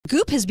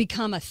Goop has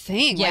become a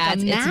thing. Yeah, like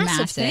a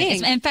massive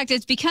thing. In fact,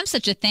 it's become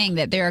such a thing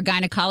that there are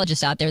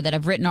gynecologists out there that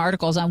have written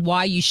articles on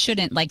why you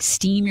shouldn't like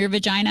steam your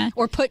vagina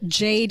or put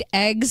jade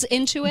eggs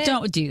into it.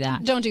 Don't do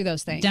that. Don't do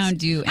those things. Don't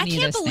do any of those things.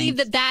 I can't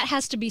believe that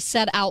has to be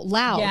said out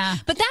loud. Yeah.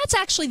 But that's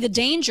actually the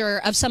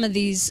danger of some of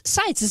these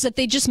sites, is that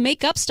they just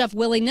make up stuff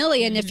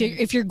willy-nilly. And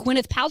if you're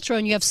Gwyneth Paltrow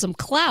and you have some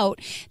clout,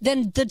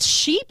 then the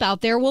sheep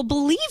out there will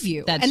believe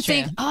you. That's and true.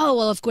 think, oh,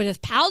 well, if Gwyneth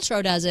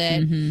Paltrow does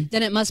it,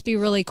 then it must be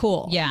really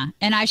cool. Yeah.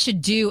 And I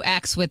should do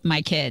X with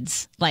my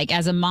kids. Like,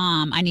 as a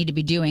mom, I need to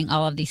be doing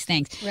all of these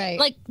things. Right.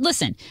 Like,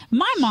 listen,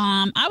 my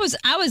mom, I was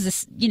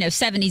this,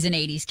 70s and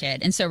 80s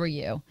kid, and so were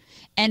you.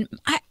 And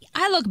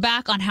I look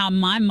back on how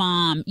my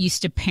mom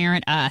used to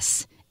parent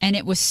us, and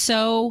it was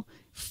so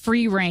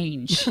free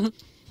range.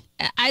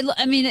 I'm not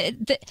saying,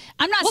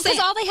 because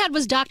all they had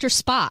was Dr.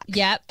 Spock.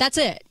 Yep. That's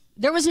it.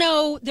 There were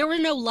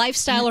no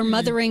lifestyle or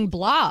mothering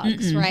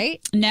blogs,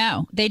 right?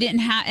 No, they didn't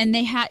have, and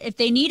if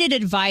they needed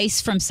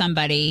advice from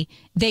somebody,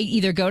 they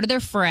either go to their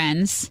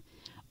friends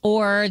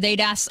or they'd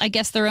ask, I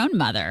guess, their own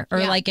mother or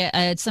like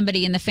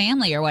somebody in the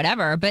family or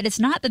whatever. But it's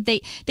not that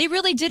they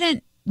really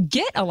didn't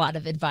get a lot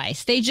of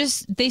advice.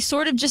 They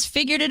sort of just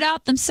figured it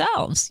out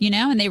themselves,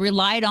 and they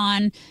relied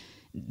on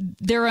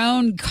their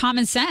own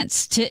common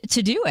sense to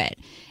do it.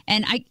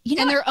 And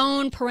and their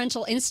own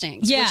parental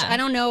instincts. Yeah. Which I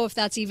don't know if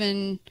that's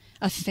even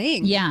a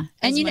thing. Yeah.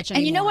 And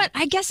you know what?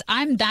 I guess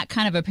I'm that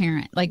kind of a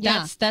parent. Like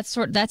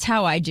that's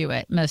how I do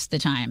it most of the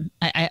time.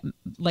 I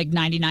like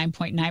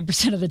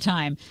 99.9% of the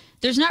time.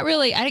 There's not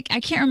really, I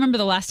can't remember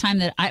the last time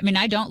that,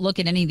 I don't look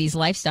at any of these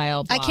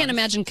lifestyle blogs. I can't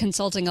imagine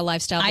consulting a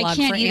lifestyle blog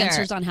for either.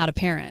 answers on how to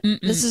parent.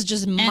 This is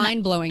just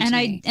mind-blowing to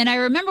me. And I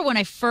remember when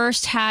I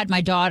first had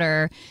my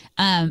daughter,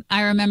 I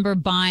remember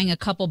buying a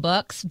couple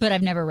books, but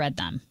I've never read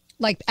them.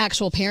 Like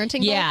actual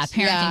parenting books? Yeah,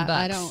 parenting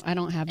books. I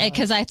don't have those.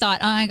 Because I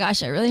thought, oh my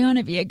gosh, I really want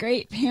to be a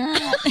great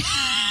parent.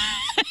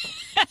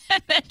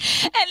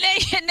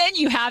 and then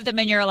you have them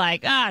and you're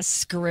like,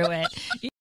 screw it.